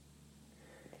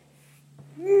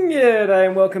G'day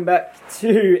and welcome back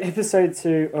to episode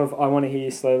 2 of I Want to Hear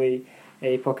You Slowly,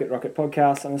 a Pocket Rocket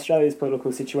podcast on Australia's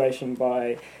political situation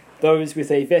by those with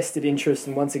a vested interest.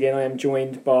 And once again, I am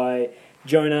joined by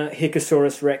Jonah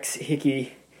Hickosaurus Rex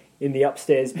Hickey in the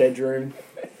upstairs bedroom.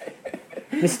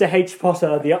 Mr. H.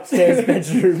 Potter, the upstairs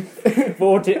bedroom.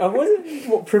 Was it?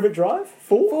 What, Privet Drive?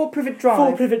 4 Privet Drive.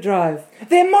 4 Privet Drive.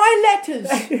 They're my letters!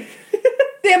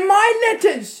 They're my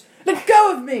letters! Let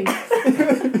go of me!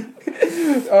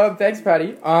 Thanks,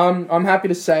 Paddy. I'm happy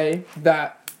to say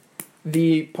that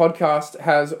the podcast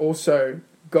has also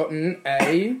gotten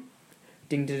a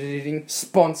ding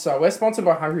sponsor. We're sponsored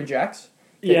by Hungry Jack's.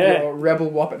 Yeah. Rebel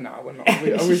Whopper. No, we're not.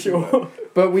 I wish we were.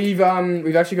 But we've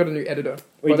actually got a new editor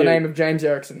by the name of James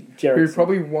Erickson, who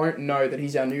probably won't know that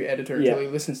he's our new editor until he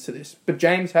listens to this. But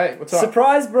James, hey, what's up?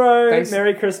 Surprise, bro! Thanks,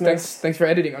 Merry Christmas. Thanks for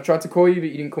editing. I tried to call you, but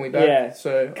you didn't call me back. Yeah,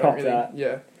 so cop that.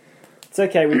 Yeah. It's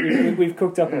okay, we've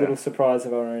cooked up a little surprise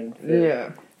of our own.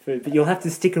 But you'll have to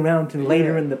stick around to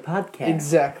later in the podcast.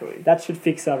 Exactly. That should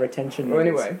fix our retention. Well,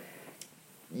 anyway,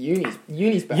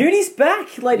 Uni's back. Uni's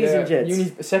back, ladies and gents.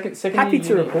 Uni's second Happy year to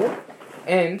uni. report.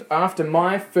 And after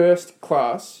my first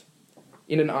class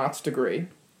in an arts degree,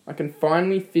 I can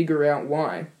finally figure out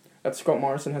why that Scott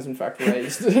Morrison has in fact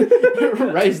raised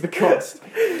the cost.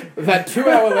 That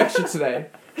 2-hour lecture today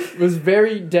was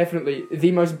very definitely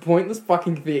the most pointless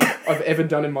fucking thing I've ever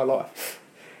done in my life.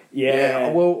 Yeah.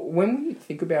 Well, when we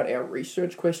think about our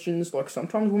research questions, like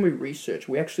sometimes when we research,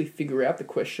 we actually figure out the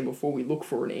question before we look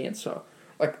for an answer.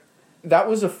 Like, that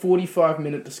was a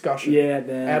 45-minute discussion. Yeah,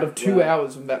 man. Out of 2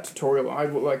 hours of that tutorial. I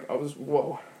was,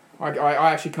 whoa.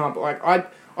 I actually can't,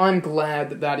 I'm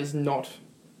glad that is not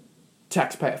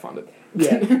taxpayer funded.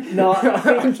 Yeah. No,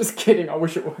 I'm just kidding. I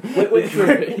wish it were.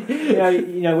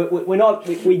 We're not.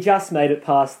 We just made it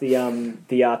past the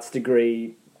arts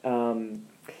degree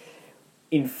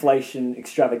inflation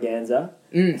extravaganza.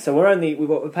 So we're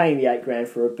paying the $8,000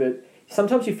 for it, but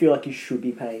sometimes you feel like you should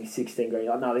be paying $16,000.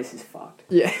 Like, no, this is fucked.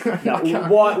 Yeah. No,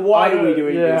 why are we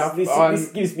doing this?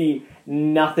 This gives me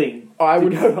nothing. I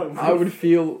would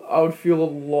feel a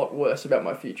lot worse about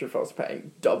my future if I was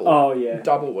paying double. Oh yeah,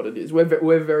 double what it is. We're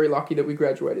very lucky that we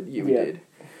graduated the year we did.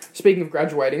 Speaking of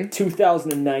graduating,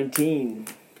 2019.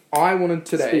 I wanted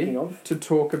today to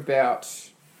talk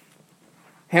about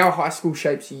how high school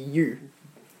shapes you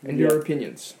and your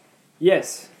opinions.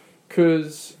 Yes,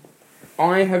 because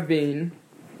I have been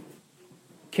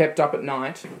kept up at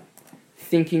night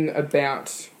thinking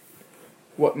about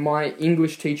what my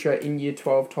English teacher in Year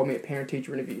 12 told me at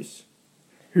parent-teacher interviews,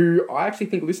 who I actually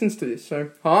think listens to this.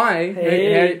 So, hi.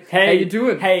 Hey. How you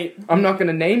doing? Hey. I'm not going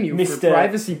to name you for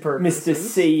privacy purposes.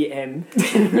 Mr.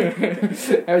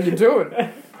 CM. How you doing?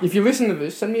 If you listen to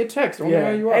this, send me a text. I want to know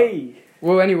how you are. Hey.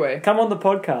 Well, anyway. Come on the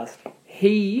podcast.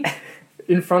 He,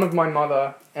 in front of my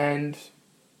mother and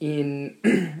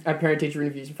at parent-teacher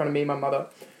interviews in front of me and my mother,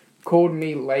 called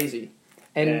me lazy.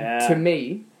 And to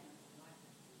me,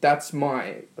 that's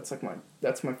my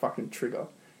fucking trigger.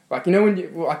 Like, you know when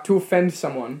to offend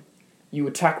someone, you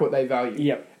attack what they value.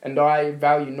 Yep. And I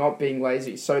value not being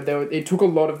lazy. So it took a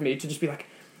lot of me to just be like,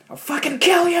 I'll fucking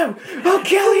kill you! I'll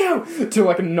kill you!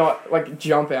 To not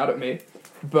jump out at me.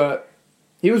 But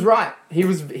he was right. He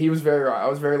was very right. I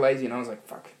was very lazy and I was like,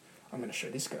 fuck, I'm going to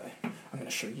show this guy. I'm going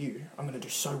to show you. I'm going to do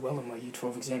so well in my Year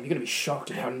 12 exam. You're going to be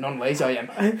shocked at how non-lazy I am.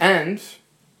 And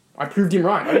I proved him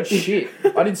right. I did shit.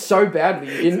 I did so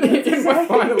badly in my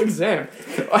final exam.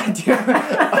 I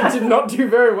did not do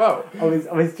very well. I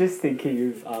was just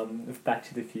thinking of Back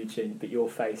to the Future, but your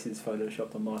face is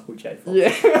photoshopped on Michael J. Fox.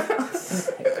 Yeah.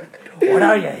 What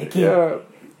are you, Hickey? Yeah.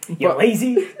 You're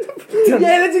lazy? Yeah,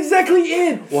 that's exactly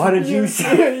it. Why did you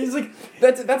say? He's like,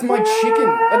 that's my chicken.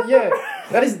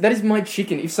 That is my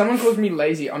chicken. If someone calls me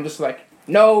lazy, I'm just like,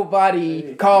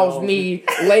 nobody calls me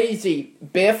lazy,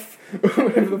 Biff.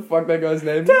 Whatever the fuck that guy's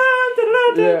name is.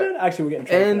 Yeah. Actually, we're getting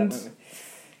trouble for that,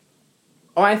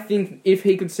 I think if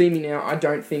he could see me now, I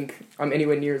don't think I'm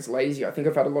anywhere near as lazy. I think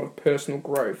I've had a lot of personal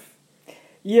growth.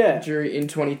 Yeah. In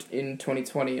 2020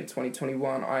 and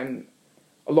 2021,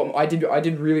 I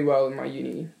did really well in my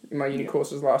uni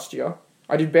courses last year.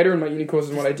 I did better in my uni courses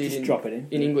than what I did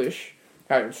in English.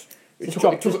 It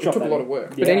took a lot of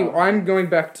work. But anyway, I'm going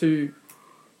back to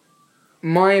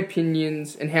my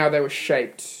opinions and how they were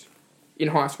shaped in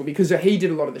high school, because he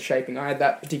did a lot of the shaping. I had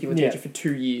that particular teacher for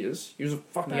 2 years. He was a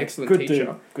fucking excellent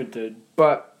teacher. Good dude.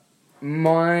 But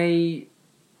my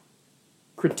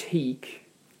critique,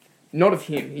 not of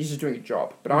him, he's just doing a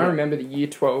job, but I remember the Year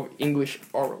 12 English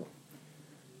oral.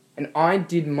 And I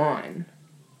did mine.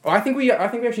 I think we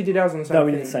actually did ours on the same thing. No,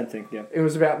 we did the same thing, yeah. It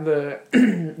was about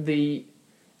the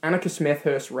Anarchist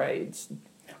Methurst raids.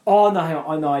 Oh, no, hang on.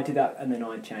 Oh, no, I did that and then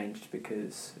I changed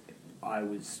because I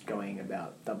was going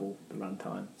about double the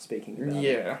runtime speaking about it.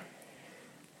 Yeah.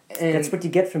 And That's what you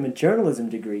get from a journalism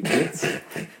degree, kids.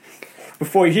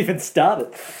 Before you even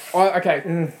started.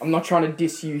 okay, I'm not trying to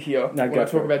diss you here when I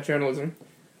talk about journalism.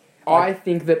 I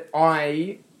think that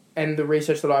and the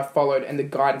research that I followed and the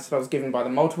guidance that I was given by the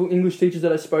multiple English teachers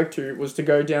that I spoke to was to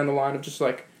go down the line of just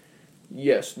like,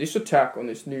 yes, this attack on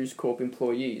this News Corp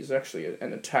employee is actually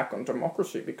an attack on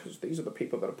democracy because these are the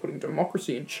people that are putting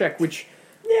democracy in check, which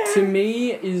to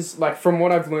me is like, from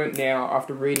what I've learnt now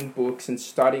after reading books and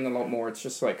studying a lot more, it's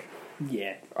just like,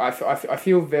 I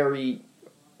feel very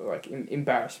like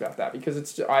embarrassed about that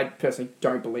because I personally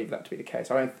don't believe that to be the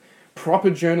case. I don't. Proper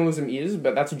journalism is,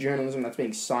 but that's journalism that's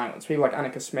being silenced. People like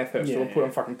Annika Smethurst who are put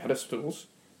on fucking pedestals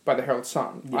by the Herald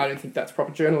Sun. Yeah. I don't think that's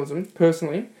proper journalism,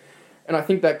 personally. And I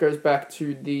think that goes back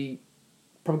to the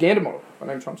propaganda model by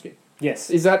Noam Chomsky. Yes.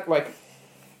 Is that, like,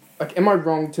 am I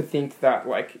wrong to think that,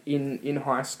 like, in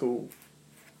high school,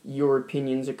 your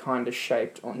opinions are kind of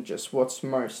shaped on just what's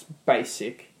most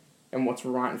basic and what's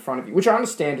right in front of you? Which I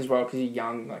understand as well, because you're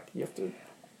young, like, you have to...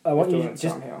 I want you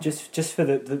just for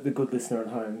the good listener at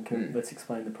home, let's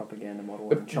explain the propaganda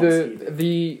model. And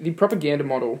the propaganda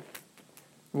model.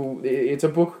 Well, it's a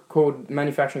book called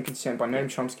Manufacturing Consent by Noam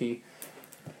Chomsky.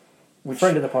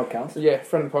 Friend of the podcast. Yeah,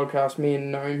 friend of the podcast. Me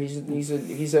and Noam.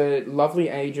 He's a lovely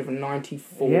age of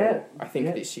 94. I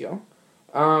think this year.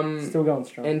 Still going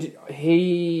strong. And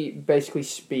he basically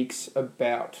speaks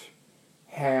about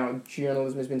how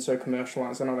journalism has been so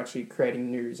commercialised. They're not actually creating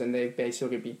news, and they've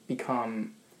basically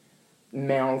become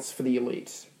mouths for the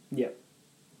elite. Yep.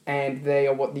 And they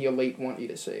are what the elite want you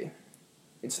to see.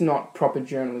 It's not proper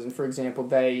journalism. For example,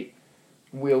 they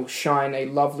will shine a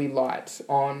lovely light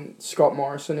on Scott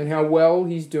Morrison and how well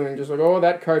he's doing, just like, oh,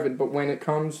 that COVID. But when it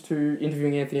comes to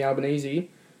interviewing Anthony Albanese,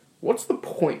 what's the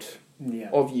point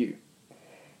of you?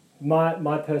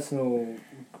 My personal...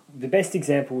 The best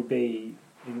example would be,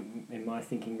 in my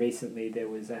thinking recently, there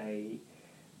was a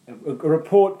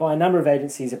report by a number of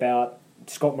agencies about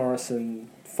Scott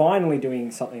Morrison finally doing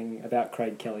something about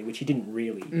Craig Kelly, which he didn't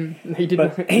really. He did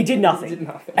nothing. He did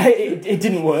nothing. It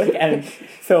didn't work and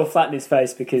fell flat in his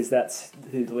face because that's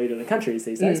who the leader of the country is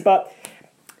these days. But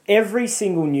every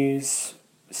single news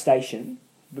station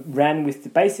ran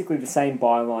with basically the same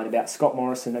byline about Scott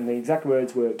Morrison, and the exact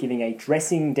words were giving a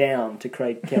dressing down to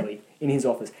Craig Kelly in his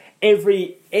office.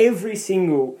 Every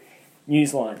single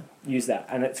newsline used that,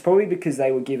 and it's probably because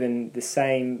they were given the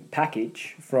same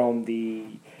package from the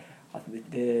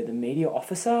media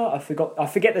officer. I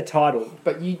forget the title.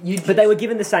 But but they were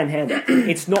given the same handout.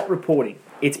 It's not reporting.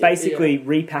 It's basically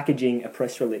repackaging a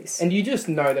press release. And you just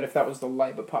know that if that was the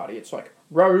Labour Party, it's like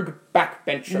rogue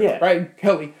backbencher Craig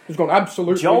Kelly has gone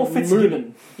absolutely Joel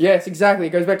Fitzgibbon. Yes, exactly.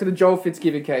 It goes back to the Joel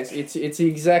Fitzgibbon case. It's the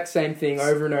exact same thing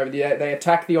over and over. They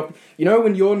attack you know,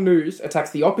 when your news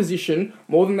attacks the opposition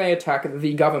more than they attack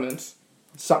the government,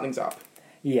 something's up.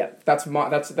 Yeah, that's my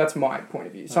point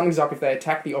of view. Something's up if they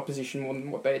attack the opposition more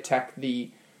than what they attack the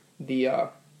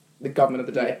government of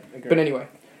the day. Yeah, but anyway,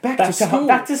 back to school.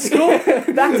 Back to school.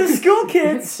 Back to school,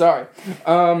 kids. Sorry.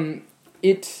 I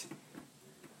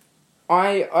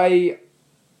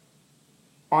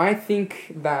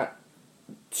think that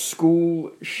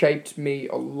school shaped me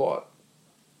a lot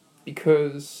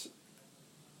because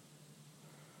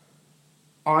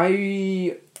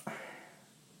I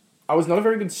was not a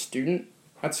very good student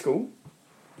at school.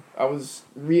 I was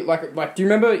do you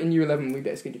remember in year 11 we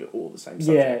basically did all the same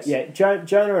subjects? Yeah.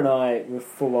 Jonah and I were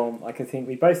full on. I think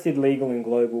we both did legal and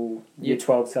global year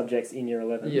 12 subjects in year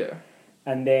 11. Yeah.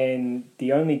 And then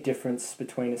the only difference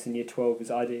between us in year 12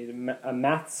 was I did a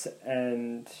maths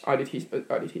and... I did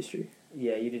history.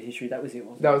 Yeah, you did history. That was it,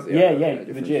 wasn't it? That was Yeah,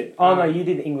 legit. Oh, no, you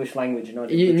did English language and I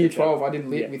did... In year 12, I did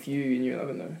lit with you in year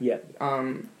 11, though. Yeah.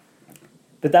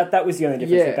 But that was the only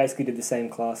difference. We basically did the same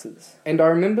classes. And I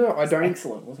remember... It was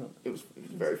excellent, wasn't it? It was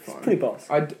very fun. It's pretty boss.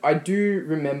 I do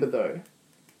remember, though...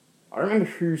 I remember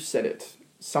who said it.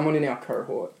 Someone in our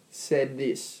cohort said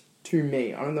this to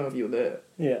me. I don't know if you were there.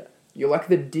 Yeah. You're like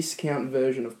the discount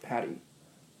version of Paddy.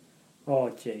 Oh,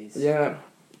 jeez. Yeah.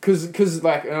 Because,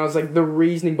 like... And I was like, the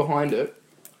reasoning behind it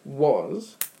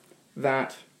was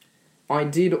that I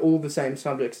did all the same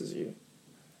subjects as you.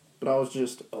 But I was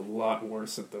just a lot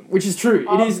worse at them. Which is true.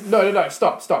 It is... No,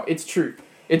 stop. It's true.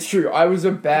 It's true. I was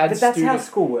a bad student. But that's how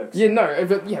school works. Yeah, no,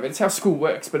 but it's how school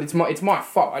works. But it's my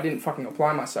fault. I didn't fucking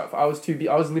apply myself. I was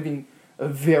living a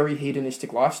very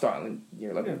hedonistic lifestyle in year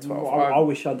 11 and 12. I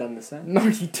wish I'd done the same. No,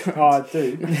 you don't. Oh, I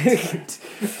do.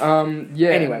 Yeah.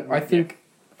 Anyway, I think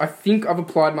I've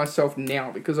applied myself now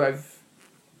because I've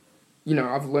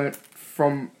learnt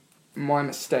from my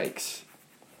mistakes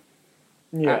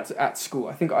Yeah. at school.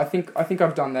 I think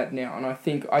I've done that now, and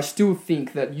I still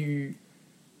think that you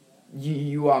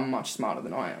are much smarter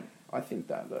than I am. I think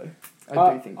that though.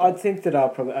 I do think that. I'd think that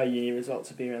our uni results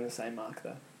would be around the same mark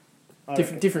though.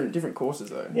 Different courses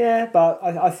though. Yeah, but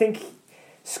I think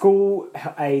school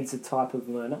aids a type of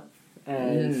learner,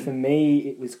 and for me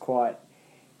it was quite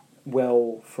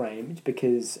well framed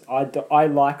because I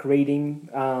like reading,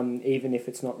 even if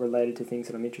it's not related to things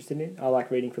that I'm interested in. I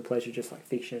like reading for pleasure, just like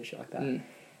fiction and shit like that.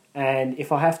 And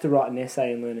if I have to write an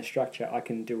essay and learn a structure, I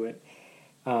can do it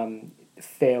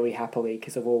fairly happily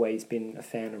because I've always been a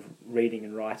fan of reading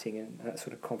and writing and that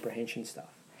sort of comprehension stuff.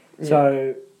 Yeah.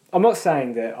 So I'm not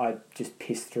saying that I just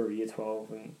pissed through Year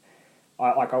 12 and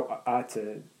I had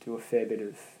to do a fair bit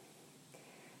of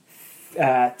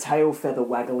tail feather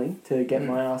waggling to get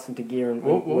my ass into gear and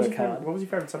work hard. What was your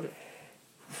favourite subject?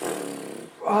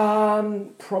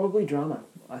 Probably drama,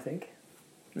 I think.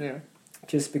 Yeah.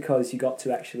 Just because you got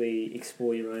to actually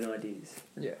explore your own ideas.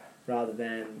 Yeah. Rather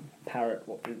than parrot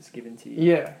what was given to you.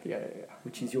 Yeah.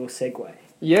 Which is your segue.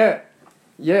 Yeah.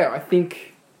 I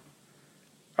think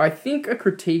a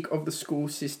critique of the school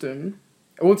system.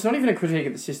 Well, it's not even a critique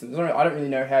of the system. I don't really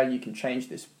know how you can change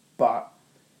this, but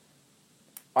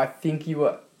I think you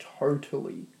are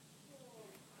totally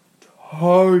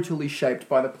shaped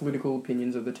by the political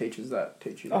opinions of the teachers that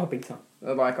teach you. Oh, big time.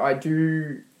 Like, I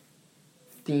do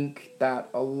think that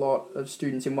a lot of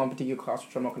students in one particular class,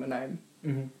 which I'm not going to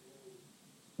name,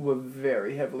 were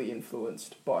very heavily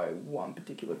influenced by one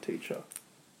particular teacher.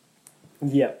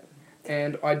 Yep.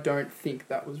 And I don't think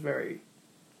that was very...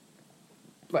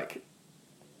 Like,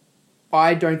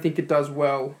 I don't think it does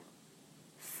well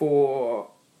for...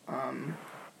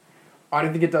 I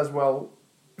don't think it does well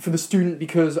for the student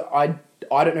because I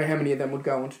don't know how many of them would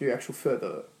go on to do actual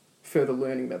further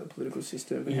learning about the political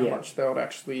system and how much they would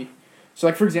actually... So,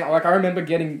 like, for example, like, I remember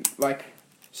getting, like,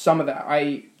 some of that.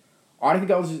 I don't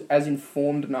think I was as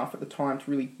informed enough at the time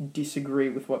to really disagree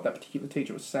with what that particular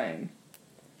teacher was saying.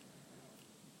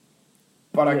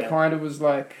 But I kind of was,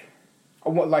 like,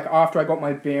 after I got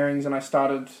my bearings and I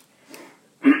started,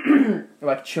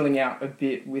 like, chilling out a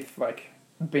bit with, like,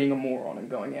 being a moron and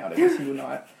going out every single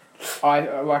night,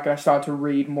 I started to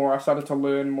read more, I started to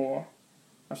learn more.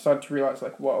 I started to realise,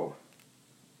 like, whoa,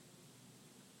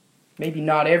 maybe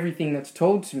not everything that's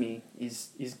told to me is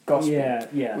gospel.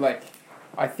 Yeah. Like,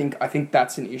 I think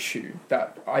that's an issue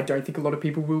that I don't think a lot of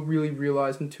people will really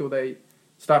realise until they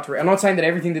start to read. I'm not saying that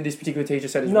everything that this particular teacher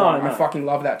said is wrong. I fucking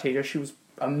love that teacher. She was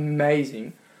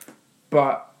amazing.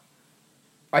 But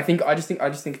I just think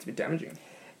it's a bit damaging.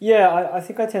 Yeah, I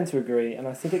think I tend to agree, and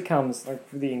I think it comes, like,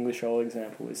 for the English oral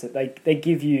example, is that they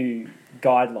give you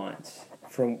guidelines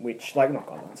from which, like, not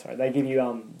guidelines, sorry, they give you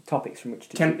topics from which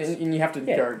to choose. And you have to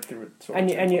go through it. And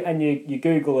you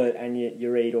Google it, and you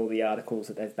read all the articles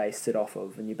that they've based it off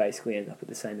of, and you basically end up with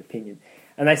the same opinion.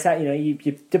 And they say, you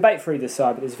debate for either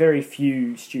side, but there's very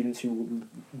few students who will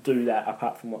do that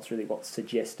apart from what's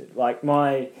suggested. Like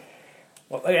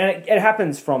it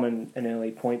happens from an early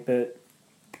point, but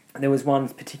there was one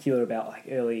particular about, like,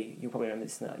 early, you'll probably remember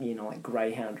this, like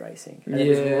greyhound racing. And it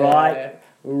was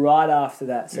right after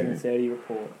that 7:30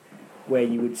 report where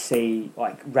you would see,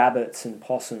 like, rabbits and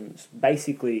possums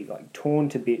basically, like, torn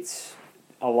to bits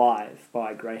alive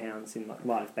by greyhounds in, like,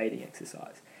 live baiting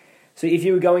exercise. So if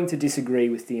you were going to disagree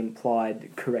with the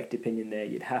implied correct opinion there,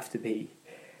 you'd have to be,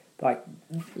 like...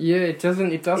 Yeah, it doesn't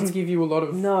give you a lot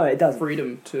of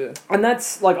freedom to... And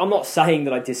that's, like, I'm not saying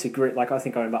that I disagree. Like, I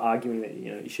think I remember arguing that,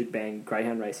 you should ban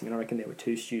greyhound racing, and I reckon there were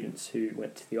two students who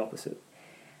went to the opposite.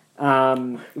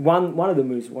 One of them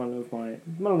was one of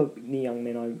the young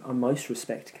men I most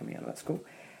respect coming out of that school.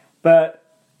 But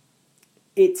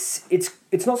it's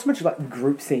not so much like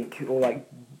groupthink or like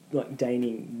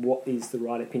deigning what is the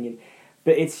right opinion,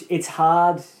 but it's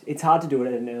hard to do it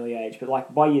at an early age. But,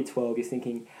 like, by Year 12, you're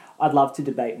thinking, I'd love to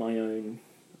debate my own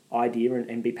idea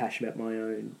and be passionate about my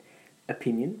own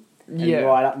opinion and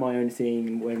write up my own thing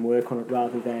and work on it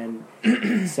rather than...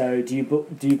 So do you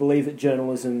believe that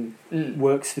journalism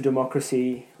works for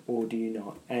democracy or do you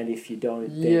not? And if you don't,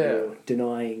 then you're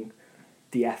denying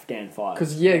the Afghan fire.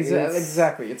 Because,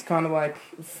 exactly. It's kind of like,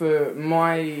 for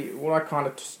what I kind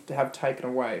of have taken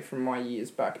away from my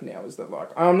years back now is that, like,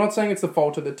 I'm not saying it's the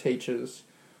fault of the teachers.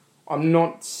 I'm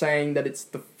not saying that it's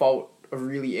the fault of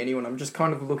really anyone. I'm just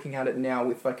kind of looking at it now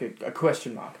with, like, a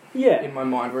question mark in my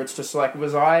mind, where it's just like,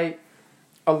 would I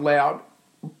have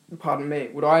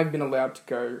been allowed to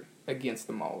go against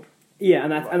the mould? Yeah,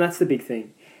 and that's the big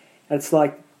thing. It's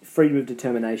like freedom of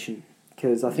determination,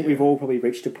 because I think we've all probably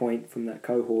reached a point from that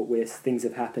cohort where things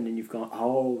have happened and you've gone,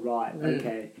 oh, right,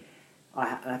 okay.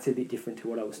 that's a bit different to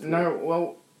what I was taught. No,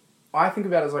 well, I think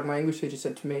about it as like my English teacher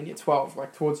said to me in year 12,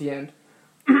 like towards the end.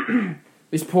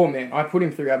 This poor man, I put him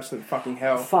through absolute fucking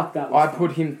hell. Fuck, that was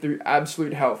put him through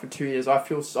absolute hell for 2 years. I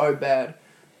feel so bad.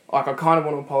 Like, I kind of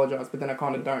want to apologise, but then I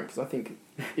kind of don't, because I think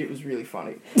it was really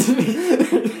funny.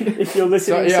 If you're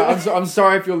listening, so, yeah, I'm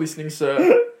sorry if you're listening,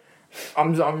 sir.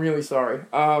 I'm really sorry.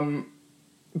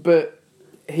 But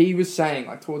he was saying,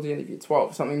 like, towards the end of year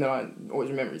 12, something that I always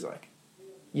remember is, like,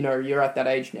 you know, you're at that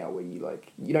age now where you,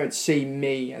 like, you don't see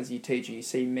me as your teacher, you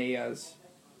see me as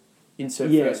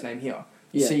insert first name here.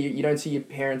 You don't see your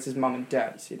parents as mum and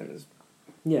dad, you see them as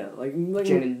Jen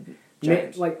and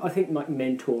James. I think like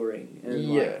mentoring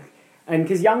and and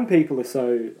because young people are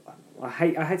so, I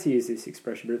hate to use this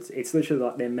expression, but it's literally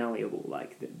like they're malleable,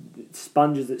 like the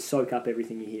sponges that soak up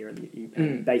everything you hear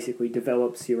and basically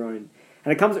develops your own.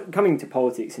 And it coming to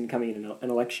politics and coming in an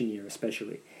election year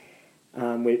especially,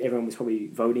 where everyone was probably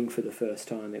voting for the first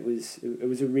time. It was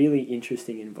a really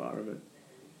interesting environment,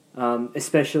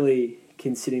 especially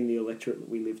considering the electorate that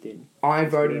we lived in. I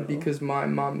voted because my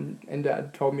mum and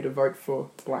dad told me to vote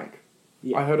for blank.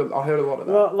 Yeah. I heard a lot of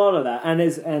that. A lot of that, and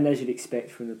as you'd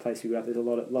expect from the place we grew up, there's a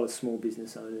lot of small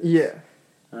business owners. Yeah.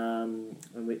 In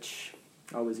which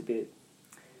I was a bit.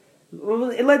 Well,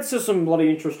 it led to some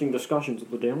bloody interesting discussions at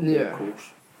the down. Yeah.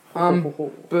 Of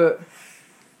course. But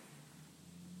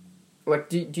like,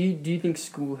 do you think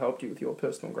school helped you with your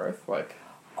personal growth? Like,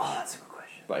 that's a good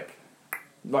question.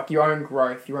 Like your own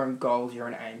growth, your own goals, your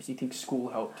own aims. Do you think school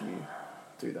helped you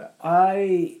do that?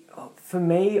 I'm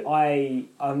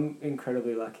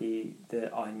incredibly lucky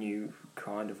that I knew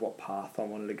kind of what path I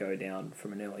wanted to go down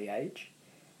from an early age.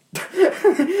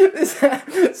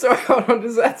 Sorry, hold on.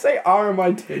 Does that say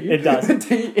RMIT? It does.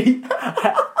 TE.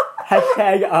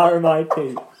 Hashtag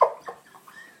RMIT.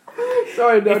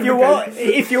 Sorry, no.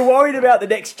 If you're worried about the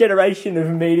next generation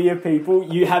of media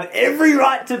people, you have every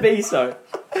right to be so.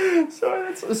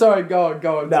 Sorry, go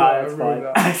on.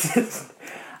 No, that's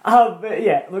fine. But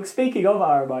yeah, look, speaking of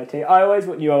RMIT, I always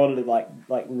knew I wanted to like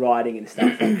writing and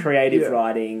stuff, like creative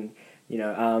writing,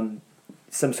 some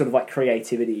sort of like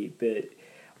creativity, but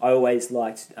I always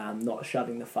liked not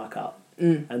shutting the fuck up.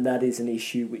 And that is an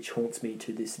issue which haunts me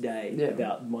to this day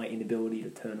about my inability to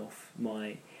turn off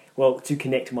to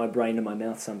connect my brain to my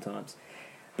mouth sometimes.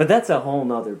 But that's a whole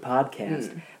nother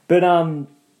podcast. But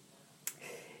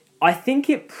I think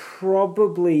it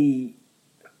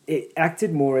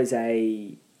acted more as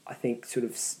I think sort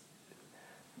of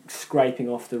scraping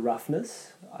off the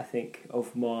roughness, I think,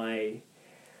 of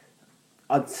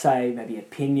I'd say maybe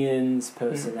opinions,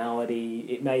 personality.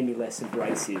 It made me less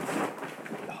abrasive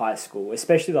high school,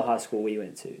 especially the high school we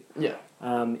went to. Yeah.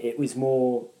 It was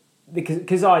more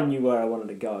because I knew where I wanted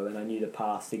to go and I knew the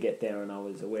path to get there, and I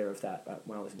was aware of that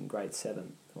when I was in grade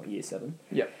 7 or year 7.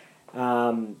 Yeah.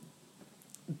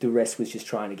 The rest was just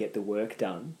trying to get the work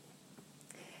done.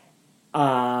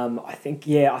 I think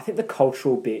the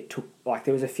cultural bit took, like,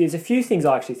 there's a few things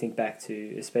I actually think back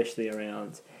to, especially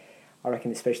around, I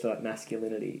reckon, especially like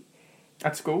masculinity.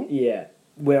 At school? Yeah.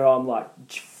 Where I'm like,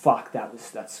 fuck,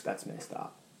 that's messed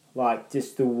up. Like,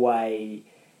 just the way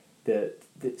that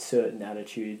certain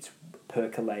attitudes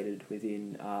percolated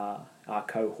within our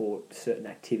cohort, certain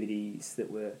activities that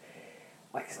were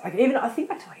like even, I think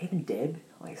back to like even Deb,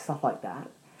 like stuff like that.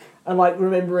 And like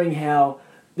remembering how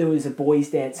there was a boys'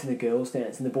 dance and a girls'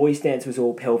 dance, and the boys' dance was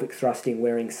all pelvic thrusting,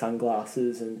 wearing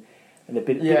sunglasses, and a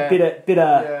bit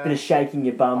of shaking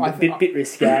your bum, a bit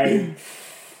risque.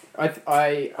 I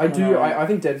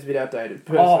think Deb's a bit outdated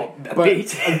personally,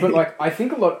 but like I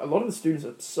think a lot of the students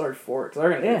are so for it because they're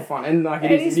going to have fun, and like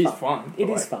it is fun. It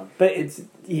is fun, but it's a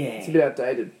bit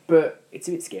outdated, but it's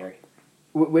a bit scary.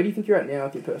 Where do you think you're at now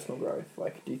with your personal growth?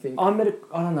 Like, do you think I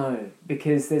don't know,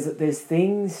 because there's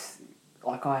things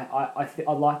like I'd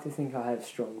like to think I have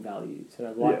strong values, and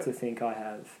I'd like to think I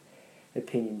have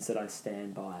opinions that I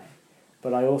stand by,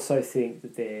 but I also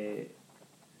think that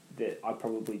I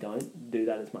probably don't do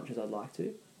that as much as I'd like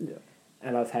to. Yeah.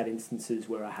 And I've had instances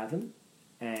where I haven't,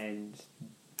 and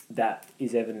that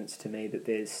is evidence to me that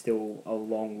there's still a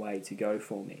long way to go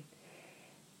for me.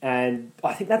 And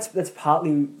I think that's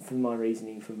partly for my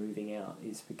reasoning for moving out,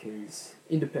 is because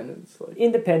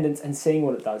independence and seeing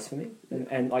what it does for me,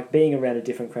 and like being around a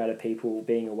different crowd of people,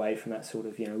 being away from that sort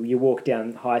of, you walk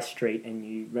down High Street and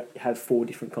you have 4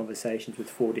 different conversations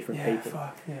with 4 different people.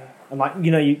 And like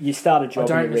you start a job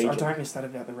in the region. I don't miss that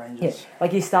about the Rangers. Yeah,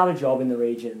 like you start a job in the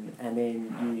region and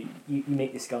then you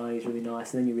meet this guy and he's really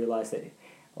nice, and then you realise that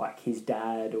like his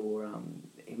dad or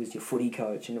he was your footy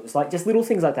coach, and it was like just little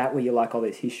things like that where you're like, oh,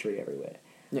 there's history everywhere.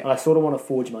 Yeah. And I sort of want to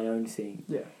forge my own thing.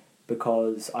 Yeah.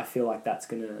 Because I feel like that's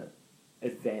going to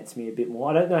advance me a bit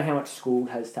more. I don't know how much school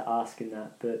has to ask in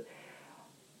that, but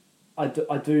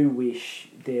I do wish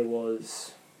there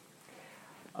was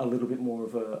a little bit more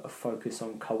of a focus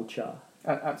on culture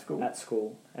At school. At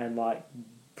school, and like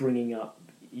bringing up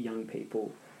young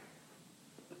people,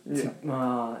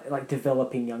 like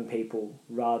developing young people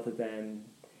rather than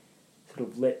sort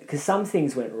of because some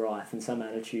things went right and some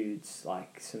attitudes,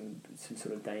 like some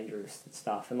sort of dangerous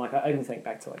stuff, and like I even think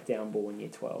back to like down ball in year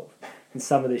 12 and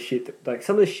some of the shit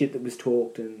that was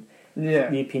talked and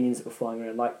the opinions that were flying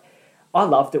around. Like I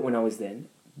loved it when I was there,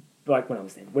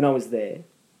 it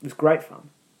was great fun.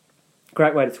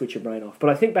 Great way to switch your brain off. But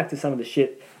I think back to some of the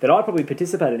shit that I probably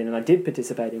participated in, and I did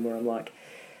participate in, where I'm like,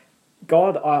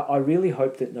 God, I really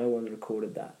hope that no one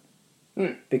recorded that.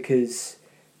 Because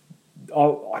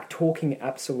like talking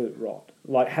absolute rot,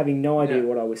 like having no idea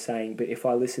what I was saying, but if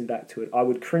I listened back to it, I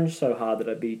would cringe so hard that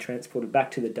I'd be transported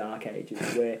back to the dark ages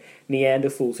where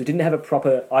Neanderthals who didn't have a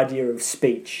proper idea of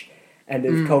speech and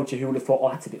of culture, who would have thought, oh,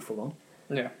 that's a bit full on.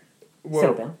 Yeah.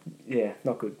 Settle down. Yeah,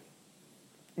 not good.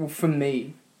 Well, for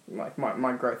me, like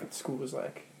my growth at school was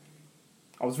like,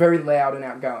 I was very loud and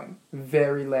outgoing.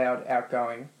 Very loud,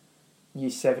 outgoing. Year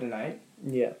 7 and 8.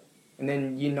 Yeah. And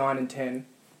then year 9 and 10,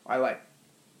 I like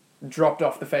dropped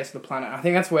off the face of the planet. I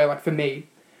think that's where, like, for me,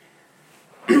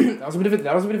 that was a bit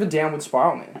of a downward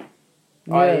spiral, man.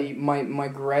 Yeah. My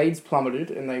grades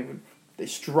plummeted, and they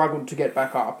struggled to get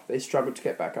back up.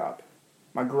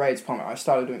 My grades plummeted. I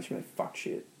started doing some really fucked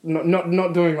shit.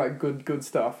 Not doing like good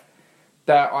stuff.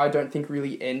 That I don't think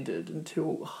really ended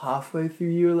until halfway through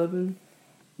year 11.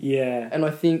 Yeah. And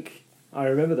I think I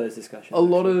remember those discussions.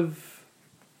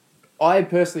 I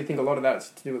personally think a lot of that's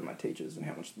to do with my teachers and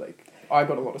how much, like, I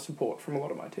got a lot of support from a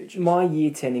lot of my teachers. My year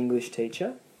 10 English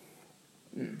teacher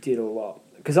did a lot.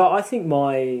 Because I think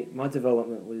my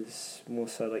development was more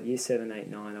so like year 7, 8,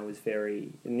 9, I was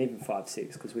very, and even 5,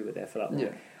 6, because we were there for that long.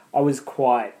 Yeah.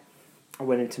 I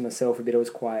went into myself a bit, I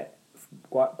was quite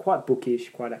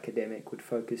bookish, quite academic, would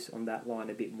focus on that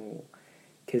line a bit more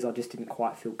because I just didn't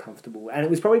quite feel comfortable. And it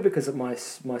was probably because of my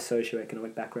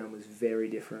socioeconomic background was very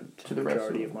different to the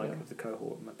majority of the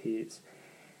cohort, my peers.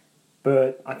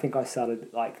 But I think I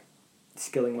started like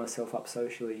skilling myself up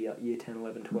socially at year 10,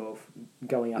 11, 12,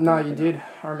 going up. No, you did.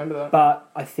 I remember that. But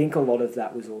I think a lot of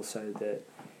that was also that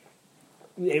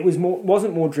it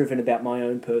wasn't more driven about my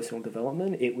own personal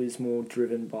development. It was more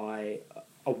driven by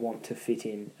a want to fit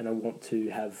in and a want to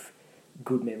have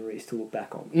good memories to look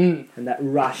back on. And that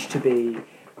rush to be,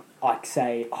 like,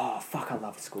 say, oh, fuck, I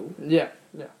loved school. Yeah.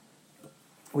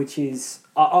 Which is,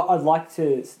 I'd like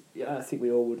to, I think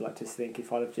we all would like to think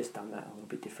if I'd have just done that a little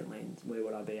bit differently, where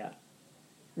would I be at?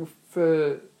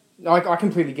 I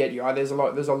completely get you. There's a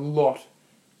lot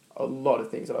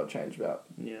of things that I've changed about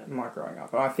my growing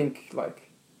up. And I think, like,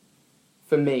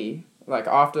 for me, like,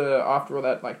 after all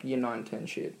that, like, year 9, 10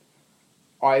 shit,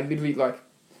 I literally, like,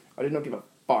 I did not give a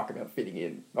fuck about fitting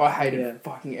in. I hated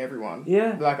fucking everyone.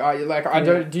 Yeah. I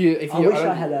don't, do you, if you... I wish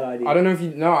I had that idea. I don't know if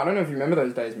you remember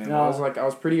those days, man. No. I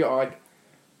was pretty, like,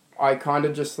 I kind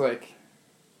of just, like,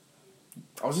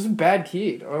 I was just a bad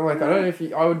kid. I don't know if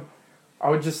you, I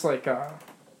would just, like,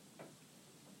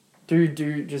 do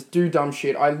dumb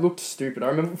shit. I looked stupid. I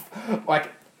remember, like,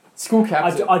 school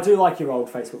captain. I do like your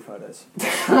old Facebook photos.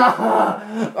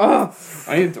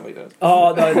 I need to delete it.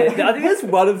 Oh, no, I think that's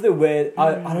one of the weird...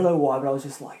 I don't know why, but I was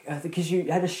just like... Because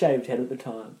you had a shaved head at the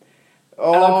time.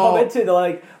 Oh. And I commented,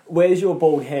 like, where's your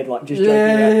bald head? Like, just joking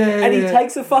around. And he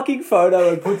takes a fucking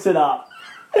photo and puts it up.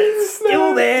 And it's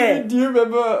still there. Do you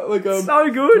remember, like... so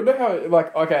good. Remember how,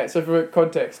 like... Okay, so for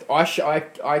context,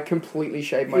 I completely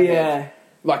shaved my head.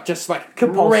 Like, just, like,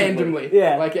 randomly.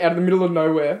 Yeah. Like, out of the middle of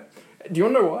nowhere. Do you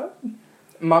want to know what?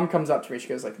 Mum comes up to me, she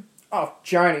goes like, oh,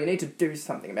 Jonah, you need to do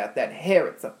something about that hair,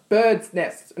 it's a bird's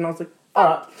nest. And I was like,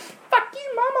 fuck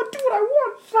you, Mum, I'll do what I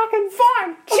want. Fucking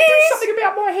fine. I'll do something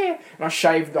about my hair. And I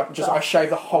shaved, like, I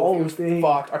shaved the whole thing. It was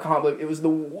fucked. I can't believe it was the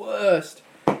worst.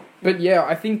 But yeah,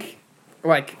 I think,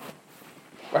 like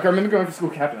I remember going for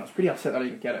school captain, I was pretty upset that I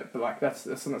didn't get it, but like, that's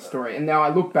another story. And now I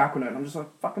look back on it and I'm just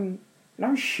like, fucking,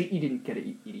 no shit you didn't get it,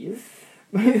 you idiot.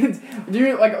 do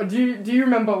you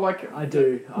remember, like... I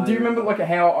do. Do you remember, like,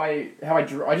 how I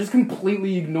drew? I just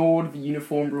completely ignored the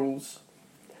uniform rules.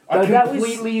 I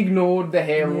completely ignored the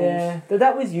hair rules. Yeah, but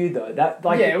that was you, though.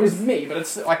 It was me, but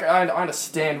it's, like, I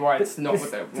understand why it's not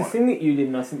what they want. The thing that you did,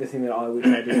 and I think the thing that I would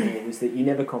say more, was that you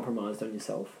never compromised on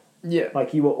yourself. Yeah.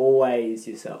 Like, you were always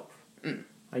yourself. And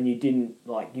you didn't,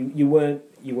 like, you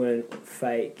weren't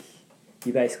fake.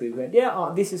 You basically went,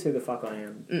 this is who the fuck I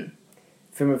am.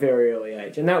 From a very early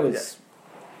age, and that was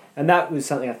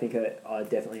something I think I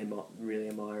definitely really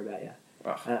admire about you.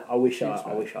 Ugh, I wish I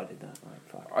cheers, did that. Like,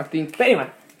 fuck. I think. But anyway,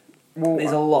 Well,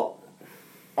 there's a lot.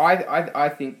 I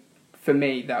think for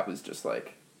me that was just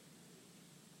like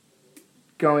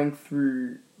going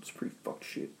through some pretty fucked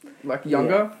shit. Like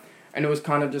younger, and it was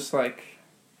kind of just like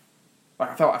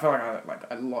I felt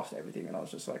like I lost everything, and I was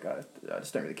just like I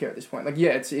just don't really care at this point. Like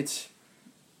it's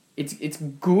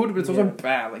good, but it's also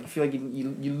bad. Like you feel like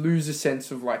you lose a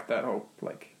sense of like that whole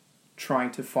like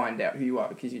trying to find out who you are,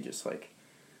 because you're just like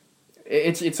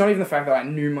it's not even the fact that I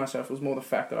knew myself. It was more the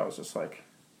fact that I was just like,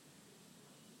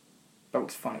 that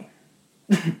looks funny.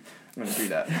 I'm gonna do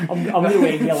that. I'm gonna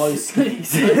wear yellow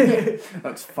skis.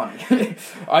 That's funny.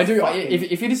 I do.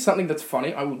 If it is something that's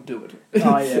funny, I will do it.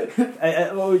 Oh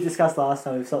yeah. What we discussed last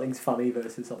time, if something's funny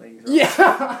versus something's wrong.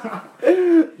 Yeah.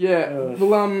 Yeah.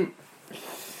 Well,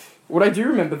 what I do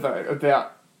remember though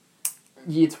about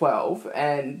year 12,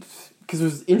 and because it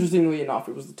was, interestingly enough,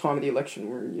 it was the time of the election. We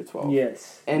were in year 12.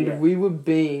 Yes. And we were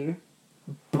being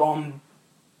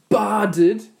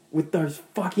bombarded with those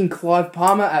fucking Clive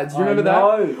Palmer ads. You remember that?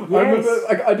 Yes. I remember,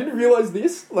 like, I didn't realise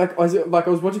this. Like, I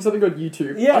was watching something on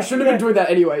YouTube. Yeah, I should have been doing that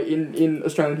anyway in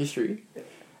Australian history.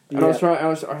 And I was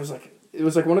like, it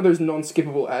was like one of those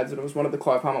non-skippable ads, and it was one of the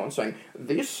Clive Palmer ones saying,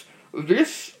 this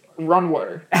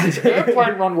runway, this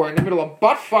airplane runway in the middle of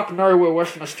butt-fuck nowhere,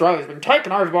 Western Australia, has been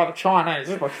taken over by the Chinese.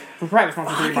 Perhaps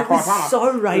not to be by Clive Palmer.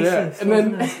 So racist. Yeah. And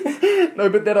then, no,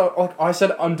 but then I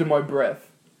said under my breath.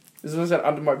 This is what I said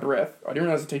under my breath. I didn't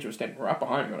realise the teacher was standing right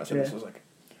behind me when I said this. I was like,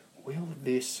 will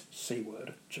this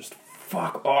C-word just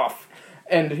fuck off?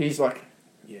 And he's like,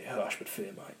 yeah, harsh but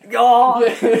fair, mate. Oh!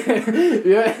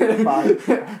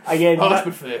 Yeah. Again, harsh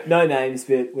but fair. No names,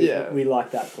 but we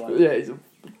like that bloke. Yeah, he's a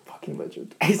fucking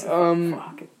legend. He's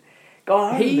fucking...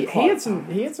 God, he had some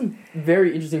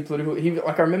very interesting political...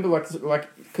 I remember,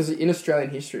 like because in Australian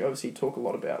history, obviously, you talk a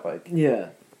lot about, like... Yeah.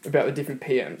 About the different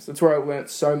PMs. That's where I learnt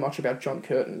so much about John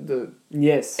Curtin, the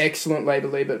excellent Labour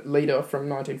leader from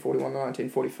 1941 to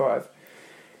 1945.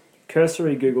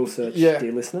 Cursory Google search,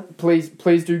 dear listener. Please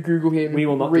do Google him. We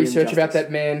will not research about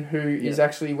that man who is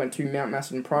actually went to Mount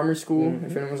Macedon Primary School,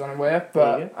 if anyone was unaware.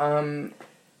 But I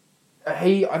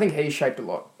think he shaped a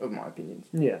lot of my opinions.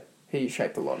 Yeah. He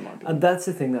shaped a lot of my opinions. And that's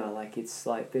the thing though, like it's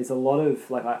like there's a lot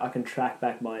of like I can track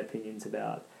back my opinions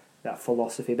about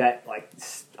philosophy, about like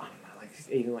I don't know, like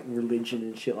even like religion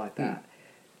and shit like that,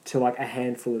 to like a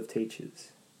handful of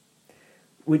teachers,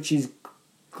 which is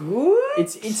good.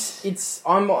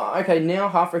 I'm okay now.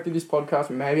 Halfway through this podcast,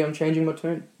 maybe I'm changing my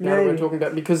tune. Now we're talking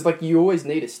about, because like you always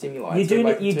need a stimuli. You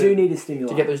do need a stimuli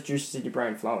to get those juices in your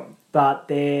brain flowing. But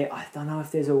I don't know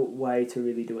if there's a way to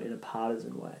really do it in a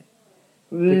partisan way.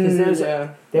 Because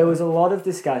there was a lot of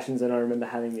discussions, and I remember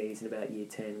having these in about year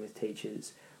 10 with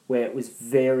teachers, where it was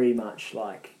very much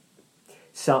like,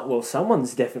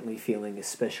 someone's definitely feeling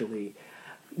especially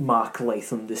Mark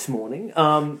Latham this morning.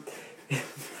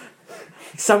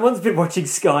 Someone's been watching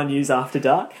Sky News After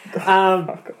Dark.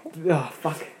 Fuck.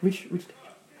 Which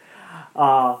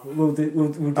we'll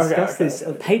discuss this.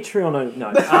 Patreon.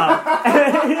 No.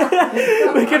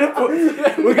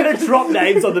 We're gonna drop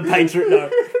names on the Patreon. No.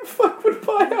 Who the fuck would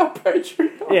buy our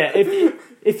Patreon? Yeah,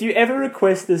 if you ever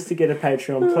request us to get a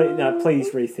Patreon,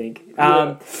 please rethink.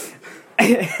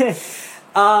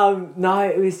 No,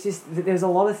 it was just there's a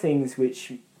lot of things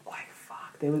which like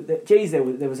fuck. There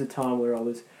was a time where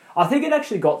I think it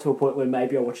actually got to a point where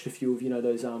maybe I watched a few of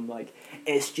those like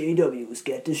SJWs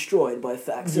get destroyed by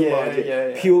facts and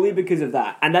logic purely because of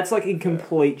that, and that's like in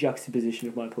complete juxtaposition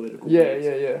of my political views.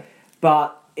 Yeah.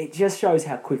 But it just shows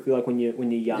how quickly, like when you're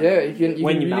young, you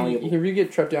can really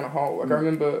get trapped down a hole. Like I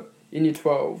remember in year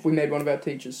 12, we made one of our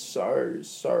teachers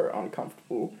so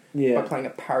uncomfortable by playing a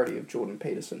parody of Jordan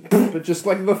Peterson. But just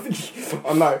like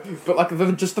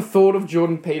just the thought of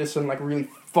Jordan Peterson like really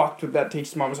fucked with that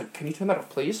teacher's mind. I was like, can you turn that off,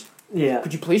 please? Yeah.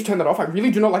 Could you please turn that off? I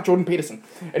really do not like Jordan Peterson.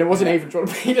 And it wasn't even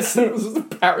Jordan Peterson, it was just a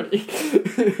parody.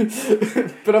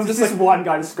 But I'm just like, one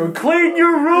guy just go, clean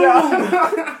your room!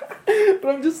 Yeah. But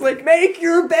I'm just like, make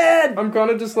your bed! I'm kind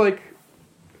of just like,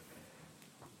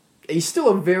 he's still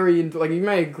a very, you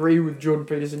may agree with Jordan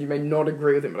Peterson, you may not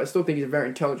agree with him, but I still think he's a very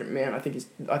intelligent man. I think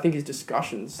his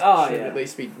discussions should at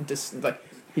least be,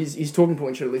 his talking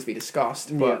points should at least be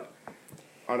discussed, but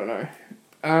I don't know.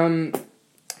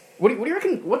 What do you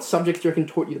reckon, what subjects do you reckon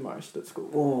taught you the most at school?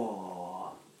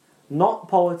 Oh, not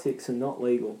politics and not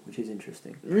legal, which is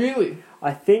interesting. Really?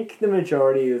 I think the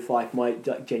majority of my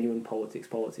genuine politics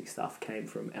stuff came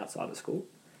from outside of school.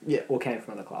 Yeah. Or came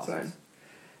from other classes. Same.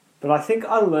 But I think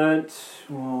I learnt...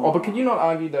 but could you not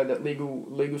argue, though, that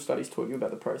legal studies taught you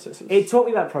about the processes? It taught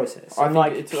me about process. I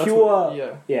think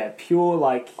pure... pure,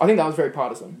 I think that was very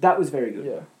partisan. That was very good.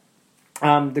 Yeah.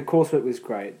 The coursework was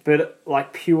great, but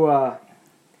like pure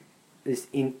this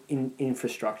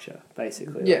infrastructure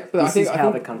basically. Yeah, like, but this is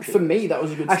how the country. for me that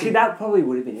was a good. Actually, that probably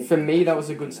would have been it. For me, that was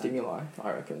a good stimuli.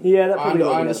 I reckon. Yeah, that probably.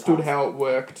 I understood how it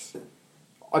worked.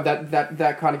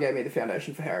 That kind of gave me the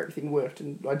foundation for how everything worked,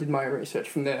 and I did my own research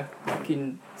from there, like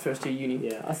in first year uni.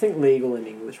 Yeah, I think legal and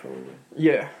English probably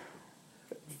Yeah.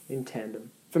 in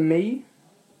tandem. For me,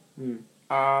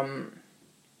 I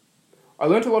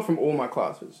learnt a lot from all my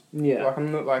classes. Yeah. Like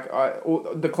I'm not like all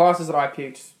the classes that I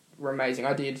picked were amazing.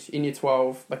 I did in year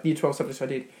 12, like the year 12 subjects I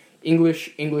did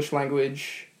English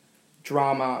language,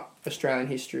 drama, Australian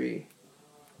history,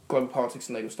 global politics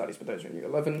and legal studies, but those are in year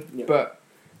 11. Yep. But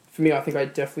for me, I think I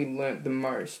definitely learnt the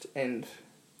most and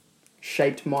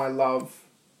shaped my love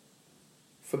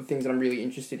for the things that I'm really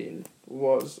interested in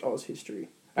was Oz history.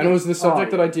 And it was the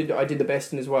subject that I did the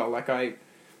best in as well. Like I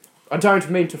don't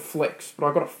mean to flex, but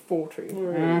I got a 40.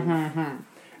 Mm-hmm.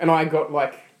 And I got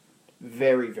like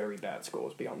very, very bad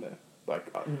scores beyond there.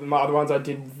 Like my other ones I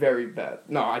did very bad.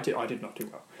 No, I did not do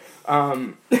well.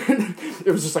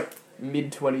 It was just like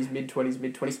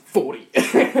mid-20s, 40.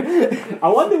 I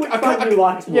wonder which one you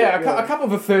liked more. Yeah, a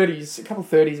couple of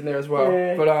 30s in there as well.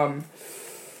 Yeah. But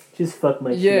just fuck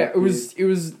my shit. Yeah, it was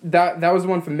that was the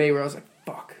one for me where I was like,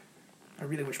 fuck. I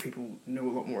really wish people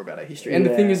knew a lot more about our history. And the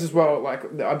thing is as well,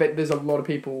 like I bet there's a lot of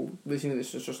people listening to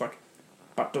this that's just like,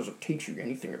 but does it teach you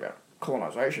anything about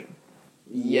colonisation?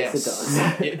 Yes, it does.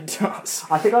 It does.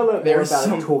 I think I learned more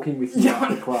about it talking with you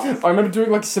after class. I remember doing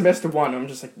like semester 1, I'm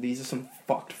just like, these are some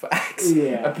fucked facts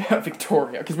about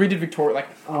Victoria. Because we did Victoria, like,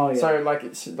 so like,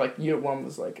 it's like unit 1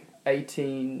 was like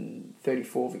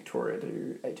 1834 Victoria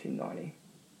to 1890.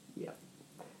 Yeah.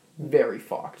 Very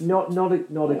fucked. Not a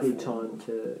good time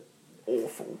to...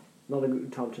 Awful. Not a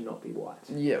good time to not be white.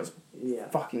 Yeah, it was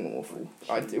fucking awful.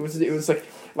 It was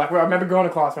like I remember going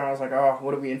to class and I was like, oh,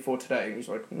 what are we in for today? And he's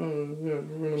like, we're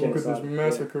going to look at this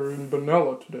massacre in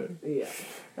Benalla today. Yeah.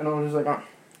 And I was just like, oh,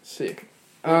 sick.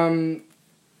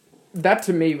 That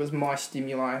to me was my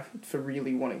stimuli for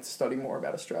really wanting to study more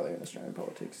about Australia and Australian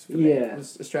politics. For me. It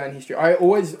was Australian history. I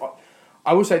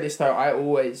will say this though, I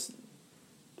always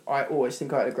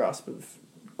think I had a grasp of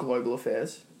global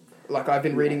affairs. Like, I've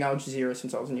been reading Al Jazeera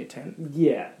since I was in year 10.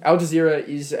 Yeah. Al Jazeera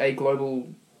is a global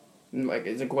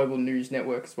news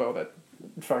network as well that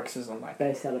focuses on, like...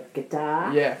 Based out of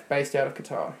Qatar? Yeah, based out of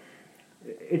Qatar.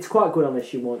 It's quite good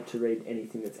unless you want to read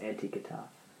anything that's anti-Qatar.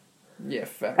 Yeah,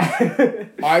 fact.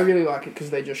 I really like it because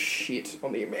they just shit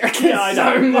on the Americans. Yeah, I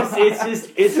know. So much.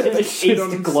 It's just shit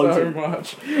on them so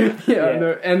much. Yeah, I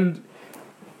know. And,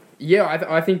 yeah,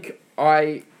 I think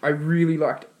I really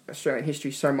liked Australian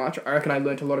history so much. I reckon I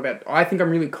learnt a lot about... I think I'm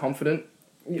really confident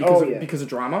because of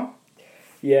drama.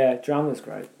 Yeah, drama's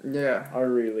great. Yeah. I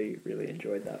really, really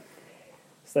enjoyed that.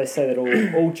 So they say that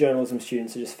all journalism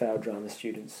students are just failed drama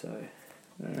students, so...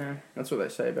 Yeah, that's what they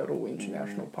say about all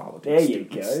international politics There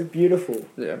students. You go. Beautiful.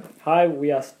 Yeah. Hi, we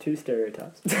are 2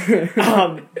 stereotypes.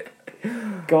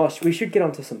 Gosh, we should get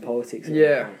onto some politics.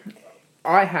 Yeah.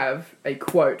 I have a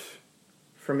quote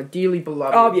from a dearly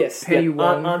beloved Penny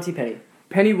Wong. Auntie Penny.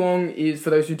 Penny Wong is, for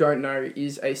those who don't know,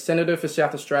 is a senator for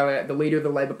South Australia, the leader of the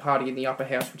Labor Party in the upper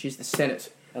house, which is the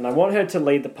Senate. And I want her to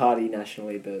lead the party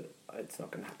nationally, but it's not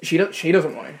going to happen. She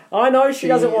doesn't want to. I know she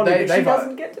doesn't want to, but she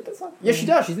doesn't get to decide. Yeah, she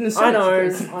does. She's in the Senate.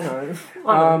 I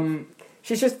know.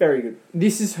 She's just very good.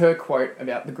 This is her quote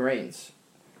about the Greens.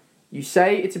 You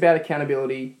say it's about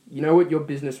accountability. You know what your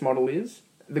business model is.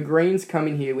 The Greens come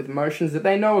in here with motions that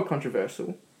they know are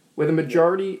controversial, where the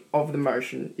majority of the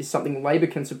motion is something Labor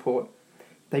can support.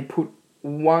 They put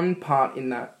one part in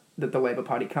that the Labor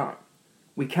Party can't.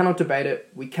 We cannot debate it,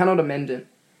 we cannot amend it,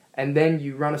 and then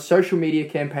you run a social media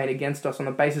campaign against us on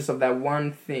the basis of that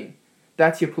one thing.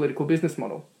 That's your political business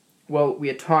model. Well, we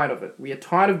are tired of it. We are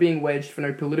tired of being wedged for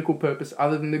no political purpose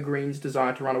other than the Greens'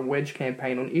 desire to run a wedge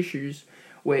campaign on issues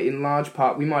where, in large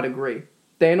part, we might agree.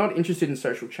 They are not interested in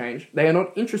social change. They are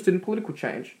not interested in political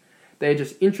change. They are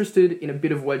just interested in a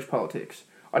bit of wedge politics.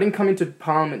 I didn't come into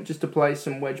Parliament just to play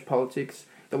some wedge politics.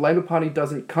 The Labor Party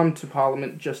doesn't come to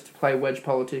Parliament just to play wedge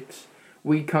politics.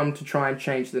 We come to try and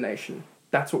change the nation.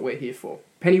 That's what we're here for.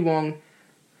 Penny Wong.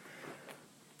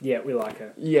 Yeah, we like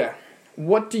her. Yeah.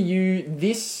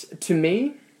 This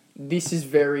is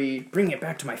very... Bringing it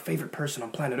back to my favourite person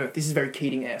on planet Earth. This is very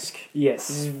Keating-esque. Yes.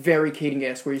 This is very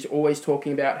Keating-esque, where he's always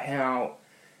talking about how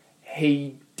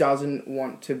he doesn't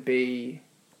want to be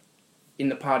in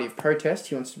the party of protest.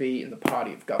 He wants to be in the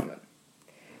party of government.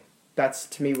 That's,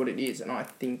 to me, what it is, and I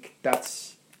think that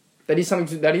is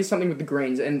something with the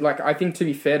Greens, and, like, I think, to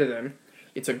be fair to them,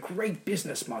 it's a great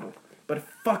business model, but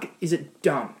fuck, is it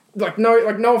dumb?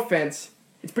 No offense,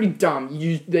 it's pretty dumb.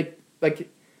 like,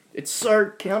 it's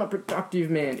so counterproductive,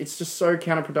 man. It's just so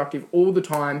counterproductive all the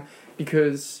time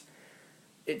because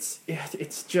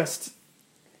it's just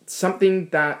something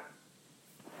that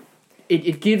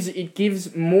it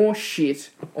gives more shit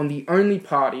on the only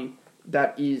party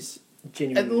that is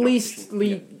Genuinely at least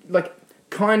like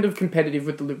kind of competitive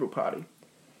with the Liberal Party.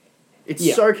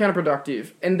 It's so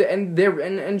counterproductive,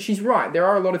 and she's right. There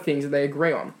are a lot of things that they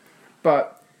agree on,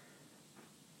 but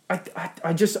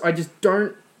I just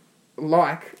don't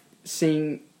like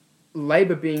seeing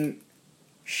Labor being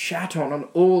shat on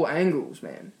all angles,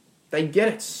 man. They get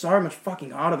it so much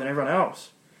fucking harder than everyone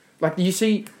else. Like,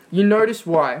 you notice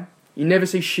why you never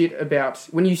see shit about...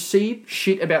 When you see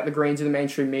shit about the Greens in the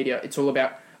mainstream media, it's all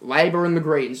about Labor and the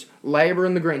Greens. Labor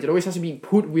and the Greens. It always has to be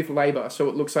put with Labor, so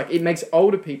it looks like... It makes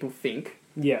older people think...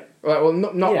 Yeah. Well,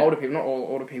 not older people, not all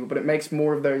older people, but it makes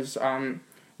more of those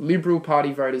Liberal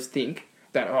Party voters think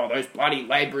that, oh, those bloody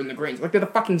Labor and the Greens, like, they're the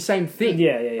fucking same thing.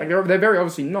 Yeah. Like, they're very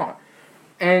obviously not.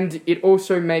 And it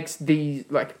also makes these,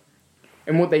 like...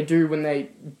 And what they do when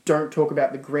they don't talk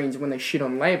about the Greens, when they shit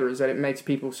on Labor, is that it makes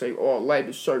people say, oh,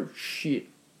 Labor's so shit.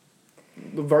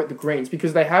 Vote the Greens.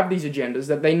 Because they have these agendas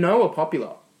that they know are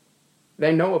popular.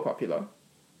 They know are popular.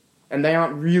 And they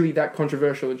aren't really that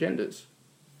controversial agendas.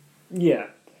 Yeah.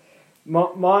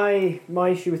 My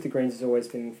issue with the Greens has always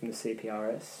been from the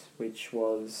CPRS, which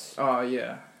was... Oh,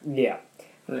 yeah. Yeah.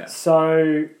 Yeah.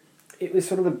 So, it was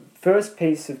sort of the first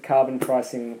piece of carbon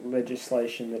pricing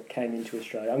legislation that came into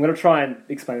Australia. I'm going to try and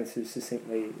explain this as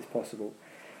succinctly as possible.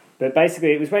 But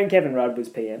basically, it was when Kevin Rudd was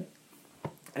PM,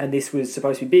 and this was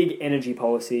supposed to be big energy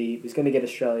policy. It was going to get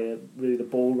Australia really the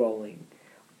ball rolling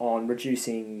on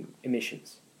reducing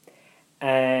emissions.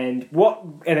 And what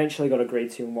eventually got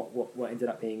agreed to and what ended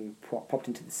up being popped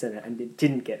into the Senate and it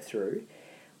didn't get through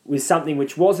was something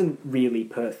which wasn't really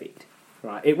perfect,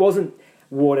 right? It wasn't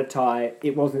watertight,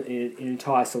 it wasn't an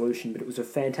entire solution, but it was a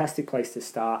fantastic place to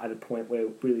start at a point where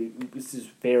really, this is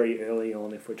very early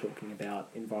on if we're talking about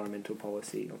environmental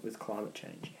policy with climate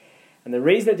change. And the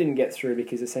reason it didn't get through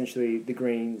because essentially the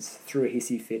Greens threw a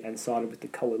hissy fit and sided with the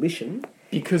coalition.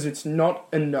 Because it's not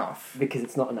enough. Because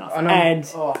it's not enough. And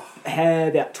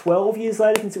about 12 years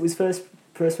later since it was first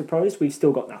proposed, we've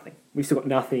still got nothing. We've still got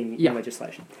nothing in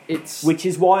legislation. Which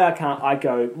is why I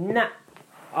go, nah.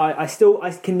 I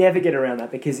can never get around that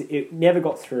because it never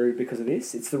got through because of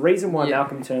this. It's the reason why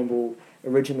Malcolm Turnbull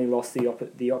originally lost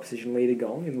the opposition leader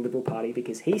Wong in the Liberal Party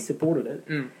because he supported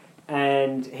it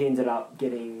and he ended up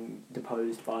getting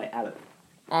deposed by Abbott.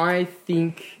 I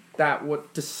think that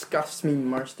what disgusts me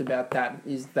most about that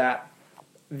is that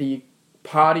the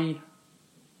party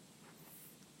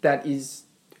that is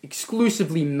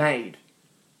exclusively made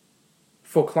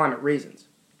for climate reasons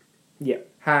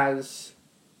has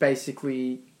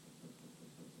basically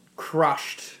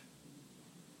crushed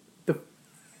the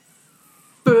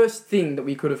first thing that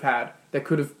we could have had that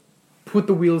could have put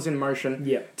the wheels in motion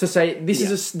to say this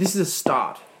is a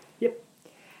start. Yep.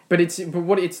 But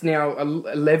it's now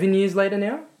 11 years later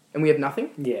now and we have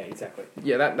nothing. Yeah, exactly.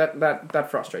 Yeah,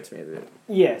 that frustrates me a bit.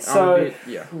 Yeah, so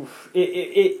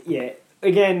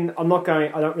Again, I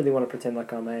don't really want to pretend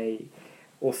like I'm a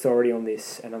authority on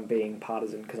this and I'm being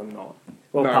partisan because I'm not.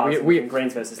 Well, no, partisan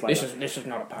Greens versus Labor. This is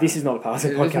not a partisan. This is not a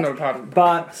partisan podcast. This is not a partisan.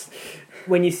 But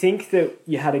when you think that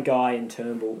you had a guy in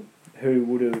Turnbull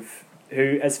who,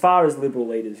 as far as Liberal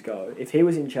leaders go, if he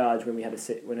was in charge when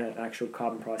an actual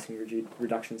carbon pricing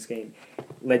reduction scheme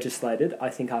legislated, I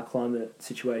think our climate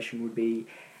situation would be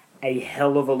a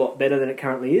hell of a lot better than it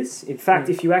currently is. In fact,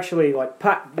 if you actually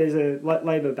there's a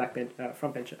Labor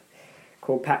frontbencher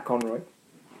called Pat Conroy,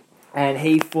 and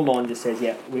he full on just says,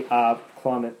 we are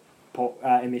climate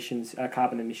emissions,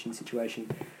 carbon emission situation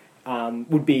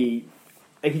would be.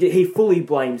 He fully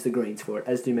blames the Greens for it,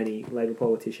 as do many Labor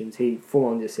politicians. He full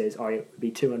on just says, it would be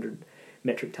 200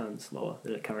 metric tonnes lower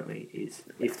than it currently is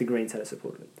if the Greens had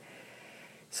supported it.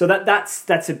 So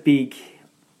that's a big.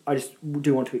 I just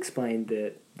do want to explain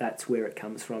that that's where it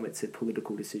comes from. It's a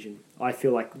political decision. I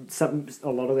feel like a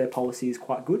lot of their policy is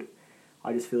quite good.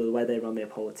 I just feel the way they run their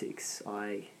politics,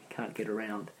 I can't get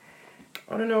around.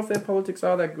 I don't know if their politics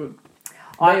are that good.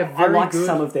 I like good.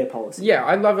 Some of their policy. Yeah,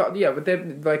 I love it. Yeah, but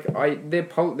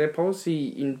their policy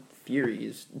in theory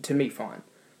is to me fine.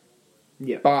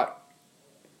 Yeah, but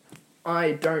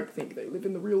I don't think they live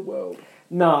in the real world.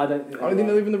 No, I don't. I don't think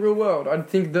they live in the real world. I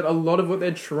think that a lot of what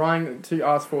they're trying to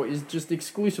ask for is just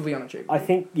exclusively unachievable. I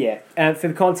think, for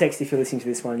the context, if you're listening to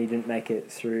this one and you didn't make it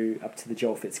through up to the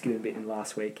Joel Fitzgibbon bit in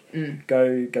last week,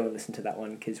 go and listen to that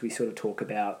one because we sort of talk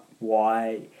about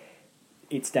why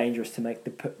it's dangerous to make the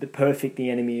perfect the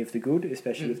enemy of the good,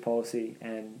 especially with policy,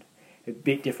 and a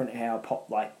bit different how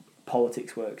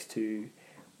politics works to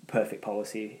perfect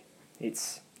policy.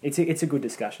 It's a good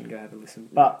discussion. Go have a listen.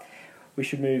 But we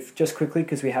should move just quickly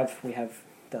because we have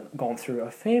gone through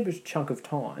a fair bit chunk of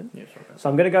time. Yes, okay. So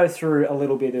I'm going to go through a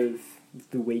little bit of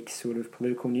the week's sort of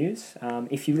political news.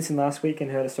 If you listened last week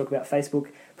and heard us talk about Facebook,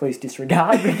 please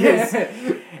disregard because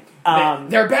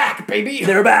they're back, baby.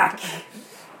 They're back.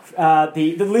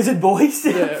 The lizard boys,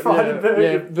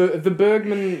 the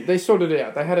Bergman, they sorted it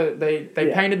out.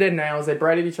 They painted their nails, they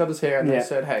braided each other's hair, and they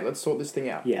said, "Hey, let's sort this thing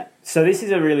out." Yeah. So this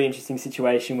is a really interesting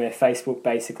situation where Facebook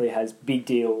basically has big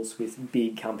deals with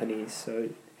big companies. So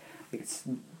I think it's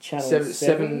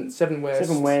Channel 7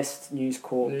 West, News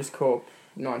Corp,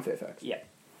 9 Fairfax. Yeah.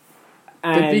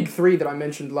 And the big three that I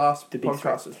mentioned last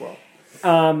podcast as well.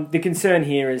 The concern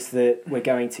here is that we're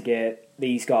going to get.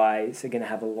 These guys are going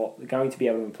to be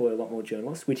able to employ a lot more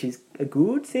journalists, which is a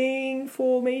good thing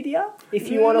for media if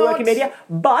you want to work in media.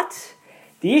 But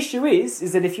the issue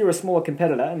is that if you're a smaller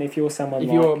competitor and if you're someone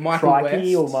like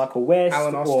Crikey or Michael West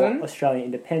Alan Austin, or Australian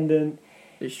Independent,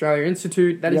 the Australia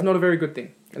Institute, that is not a very good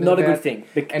thing. Not a good thing.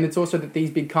 And it's also that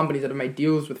these big companies that have made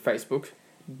deals with Facebook,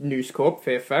 News Corp,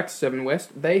 Fairfax, 7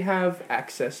 West, they have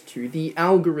access to the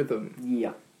algorithm.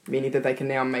 Yeah. Meaning that they can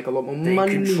now make a lot more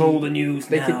money. They control the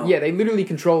news now. They literally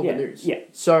control the news. Yeah.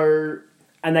 So...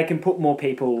 And they can put more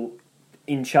people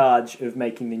in charge of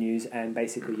making the news and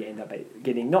basically you end up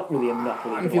getting not really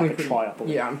a try-up.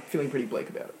 Yeah, I'm feeling pretty bleak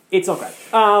about it. It's not great.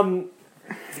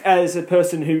 As a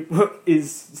person who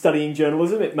is studying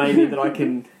journalism, it may mean that I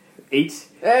can eat.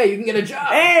 Hey, you can get a job!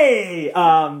 Hey!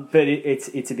 But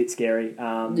it's a bit scary.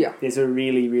 Yeah. There's a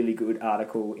really, really good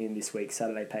article in this week's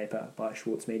Saturday paper by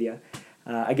Schwartz Media.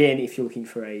 Again, if you're looking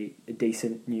for a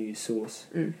decent news source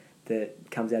that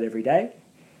comes out every day,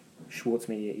 Schwartz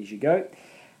Media is your go.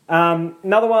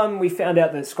 Another one, we found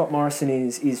out that Scott Morrison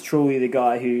is truly the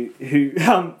guy who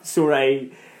saw a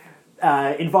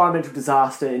environmental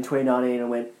disaster in 2019 and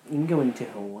went, I'm going to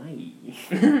Hawaii.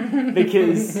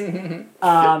 Because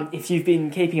if you've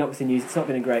been keeping up with the news, it's not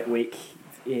been a great week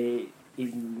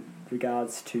in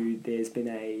regards to there's been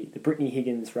the Brittany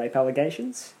Higgins rape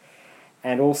allegations.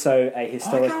 And also a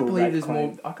historical rape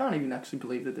claim. I can't even actually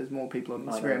believe that there's more people on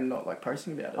Instagram not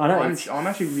posting about it. I know. I'm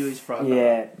actually really surprised.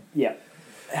 Yeah.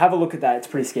 Have a look at that. It's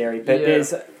pretty scary. But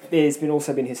there's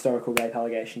also been historical rape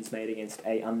allegations made against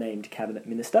a unnamed cabinet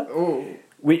minister,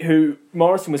 who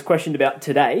Morrison was questioned about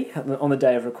today on the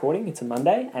day of recording. It's a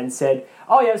Monday, and said,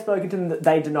 "Oh yeah, I've spoken to them.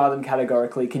 They deny them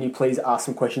categorically. Can you please ask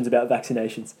some questions about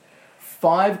vaccinations?"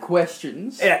 5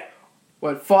 questions. Yeah.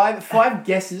 What, 5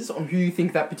 guesses on who you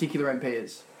think that particular MP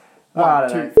is? I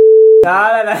don't know.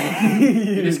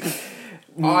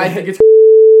 I think it's...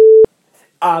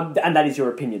 and that is your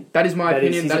opinion. That is my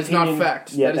opinion. That is not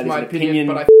fact. Yeah, that is my opinion.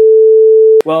 But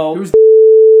well,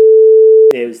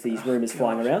 there's these rumours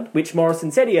flying around, which Morrison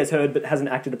said he has heard but hasn't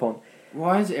acted upon.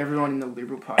 Why is everyone in the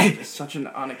Liberal Party just such an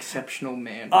unexceptional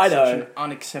man? I know. Such an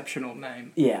unexceptional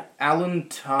name. Yeah. Alan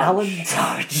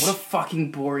Tudge. What a fucking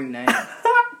boring name.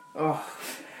 Oh.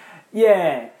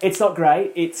 Yeah, it's not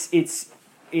great.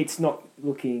 It's not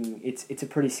looking. It's a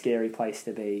pretty scary place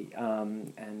to be.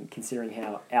 And considering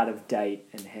how out of date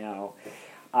and how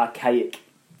archaic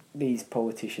these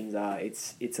politicians are,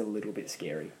 it's a little bit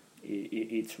scary.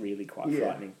 It's really quite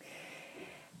frightening.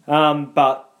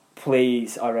 But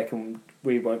please, I reckon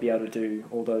we won't be able to do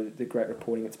all the great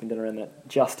reporting that's been done around that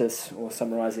justice or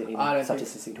summarise it in such a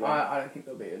succinct way. I don't think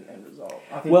there'll be an end result.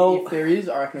 I think if there is,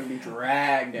 I reckon it'll be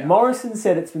dragged out. Morrison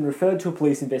said it's been referred to a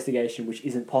police investigation, which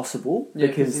isn't possible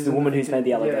because the woman who's made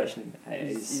the allegation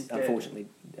is unfortunately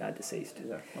deceased.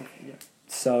 Yeah.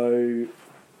 So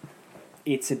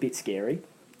it's a bit scary,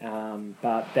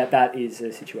 but that is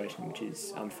a situation which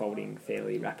is unfolding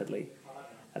fairly rapidly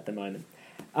at the moment.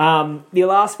 The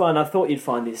last one, I thought you'd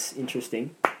find this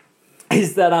interesting,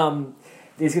 is that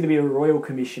there's going to be a royal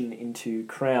commission into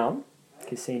Crown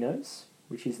casinos,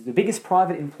 which is the biggest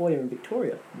private employer in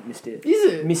Victoria, Mr.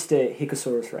 Is it? Mr.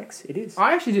 Hickosaurus Rex. It is.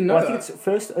 I actually didn't know that. I think it's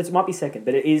first, it might be second,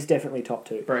 but it is definitely top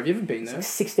 2. Bro, have you ever been there? It's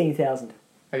like 16,000.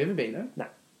 Have you ever been there? No.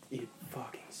 It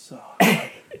fucking sucks.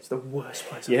 It's the worst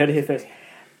place. You heard it here first.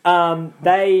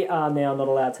 They are now not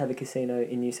allowed to have a casino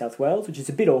in New South Wales, which is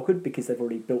a bit awkward because they've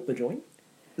already built the joint.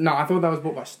 No, I thought that was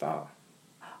bought by Star.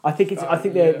 I think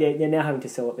they're now having to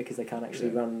sell it because they can't actually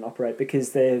run and operate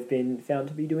because they've been found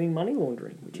to be doing money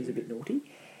laundering, which is a bit naughty.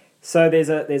 So there's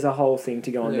a whole thing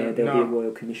to go on there. There'll be a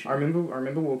royal commission. I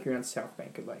remember walking around South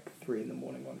Bank at like 3 a.m.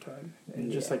 one time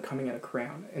and just like coming out of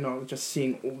Crown and I was just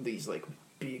seeing all these like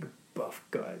big buff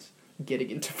guys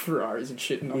getting into Ferraris and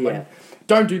shit and I'm like,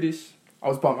 don't do this. I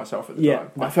was by myself at the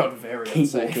time. I felt very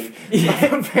unsafe. I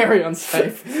felt very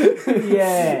unsafe.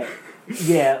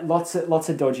 Yeah, lots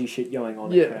of dodgy shit going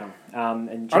on at Crown.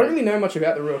 And I don't really know much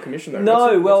about the Royal Commission though.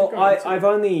 No, I've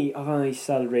only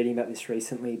started reading about this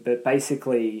recently, but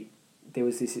basically there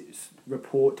was this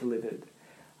report delivered.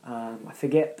 I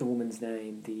forget the woman's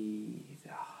name.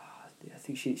 I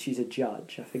think she's a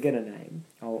judge. I forget her name.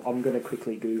 I'm going to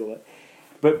quickly Google it.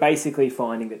 But basically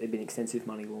finding that there'd been extensive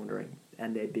money laundering,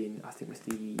 and there'd been, I think it was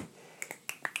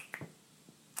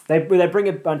they bring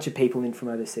a bunch of people in from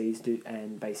overseas,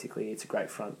 and basically it's a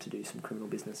great front to do some criminal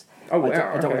business. Oh wow!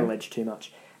 I don't want to allege too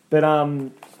much, but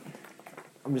I'm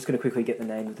just going to quickly get the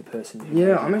name of the person.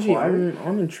 Yeah, I'm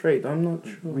intrigued. I'm not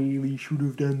sure. Really should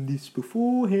have done this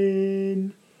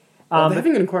beforehand. They're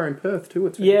having an inquiry in Perth too.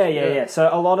 It seems. Yeah. So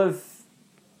a lot of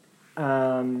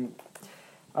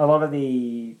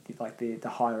the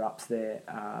higher ups there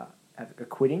are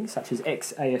quitting, such as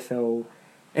ex-AFL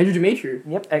Andrew Demetriou.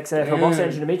 Yep, ex-AFL boss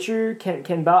Andrew Demetriou,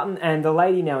 Ken Barton, and the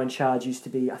lady now in charge used to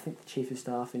be, I think, the chief of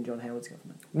staff in John Howard's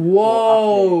government.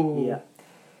 Whoa! Yeah.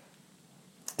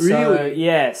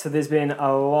 Really? So there's been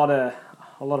a lot of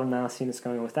nastiness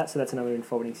going on with that. So that's another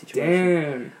enfolding situation.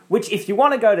 Damn. Which, if you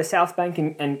want to go to South Bank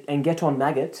and get on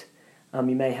Maggot,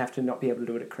 you may have to not be able to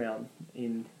do it at Crown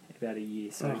in about a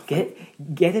year. So get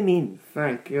him in.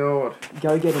 Thank God.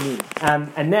 Go get him in.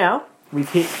 And now we've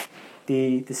hit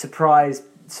the surprise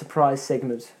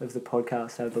segment of the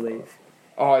podcast, I believe.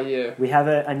 Oh, yeah. We have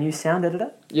a new sound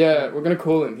editor. Yeah, we're going to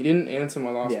call him. He didn't answer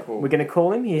my last call. We're going to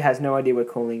call him. He has no idea we're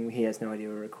calling. He has no idea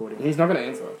we're recording. He's not going to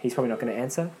answer. He's probably not going to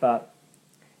answer, but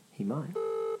he might.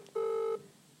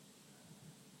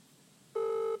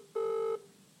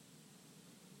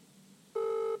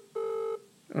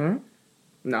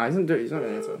 No, he's not going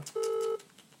to answer.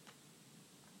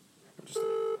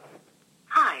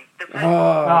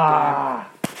 Hi.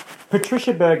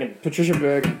 Patricia Bergen.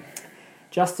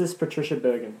 Justice Patricia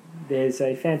Bergen. There's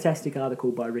a fantastic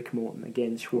article by Rick Morton,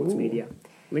 again, Schwartz Media.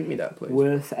 Link me that, please.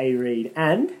 Worth a read.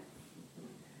 And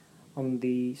on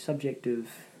the subject of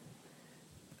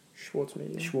Schwartz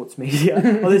Media.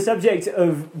 On the subject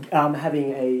of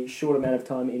having a short amount of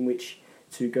time in which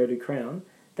to go to Crown,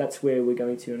 that's where we're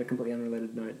going to, on a completely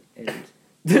unrelated note, and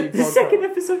the second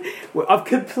episode. Well, I've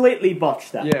completely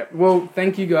botched that. Yeah, well,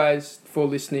 thank you guys for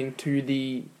listening to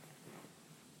the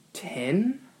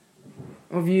 10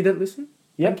 of you that listen.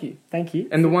 Yep. Thank you.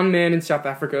 And the one man in South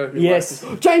Africa who yes.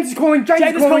 James is calling! James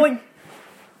is calling!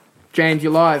 James,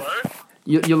 you're live.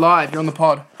 You're live. You're on the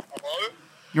pod.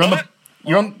 Hello?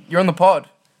 You're on the pod.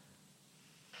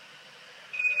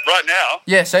 Right now?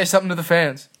 Yeah, say something to the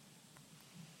fans.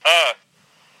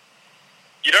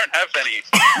 You don't have any.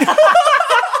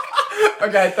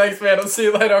 Okay, thanks, man. I'll see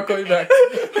you later. I'll call you back.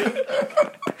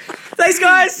 Thanks,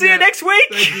 guys. See you next week.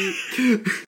 Thank you.